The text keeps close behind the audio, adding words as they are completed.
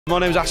My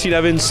name's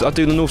Nevins. I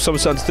do the North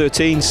Somerset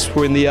Under-13s.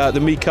 We're in the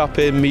Meet Cup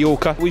in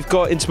Mallorca. We've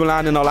got into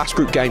Milan in our last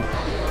group game.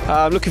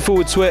 Looking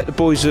forward to it. The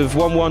boys have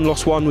won one,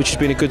 lost one, which has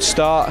been a good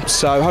start.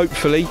 So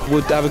hopefully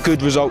we'll have a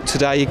good result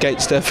today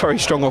against a very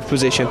strong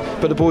opposition.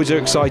 But the boys are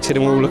excited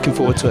and we're all looking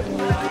forward to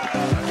it.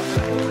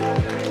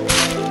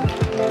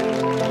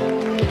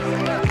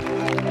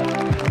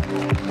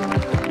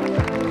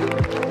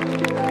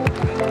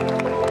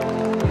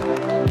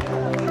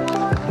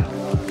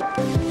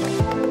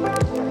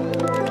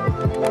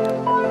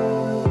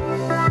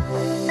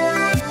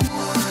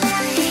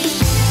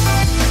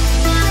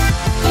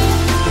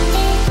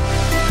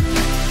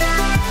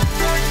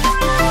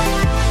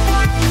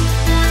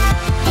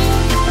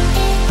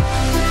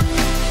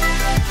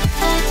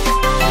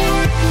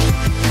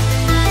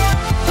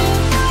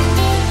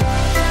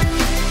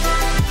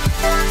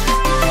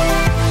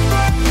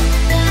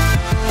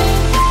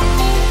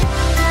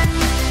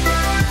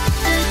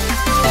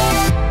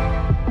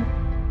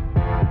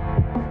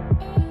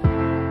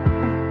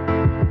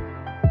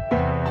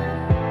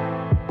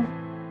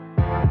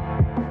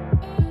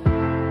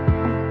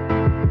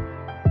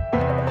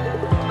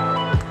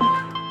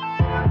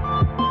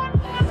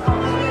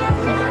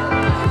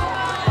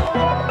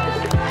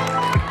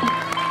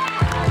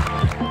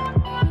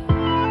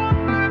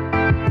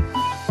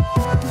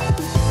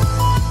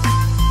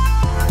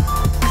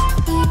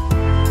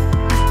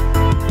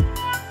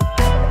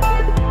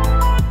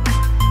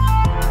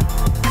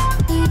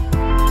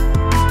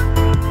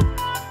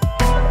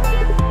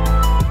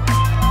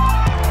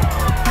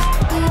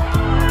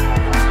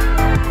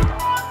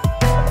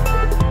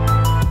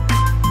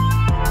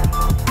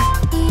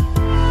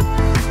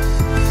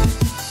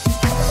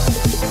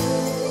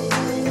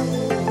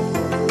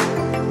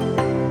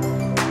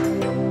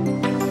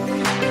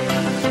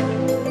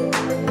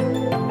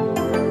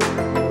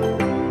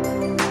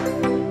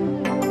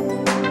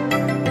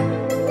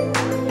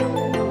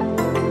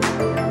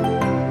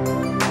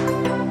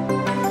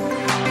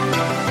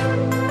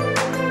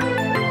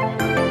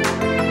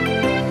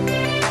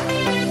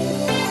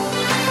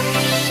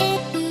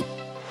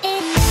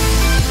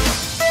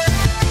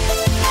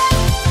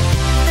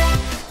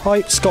 Hi,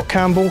 Scott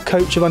Campbell,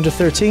 coach of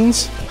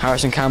Under-13s.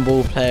 Harrison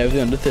Campbell, player of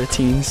the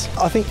Under-13s.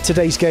 I think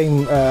today's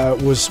game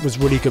was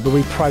really good. We're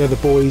really proud of the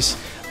boys.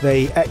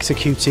 They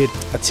executed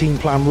a team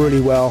plan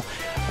really well.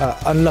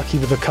 Unlucky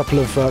with a couple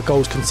of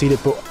goals conceded,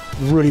 but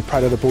really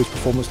proud of the boys'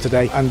 performance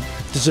today and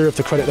deserve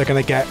the credit they're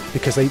going to get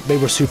because they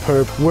were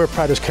superb. We're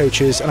proud as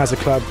coaches and as a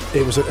club.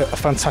 It was a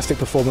fantastic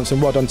performance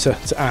and well done to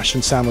Ash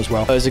and Sam as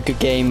well. It was a good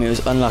game. It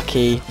was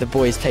unlucky. The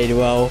boys played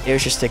well. It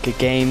was just a good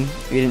game.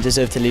 We didn't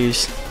deserve to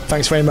lose.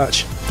 Thanks very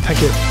much.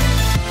 Thank you.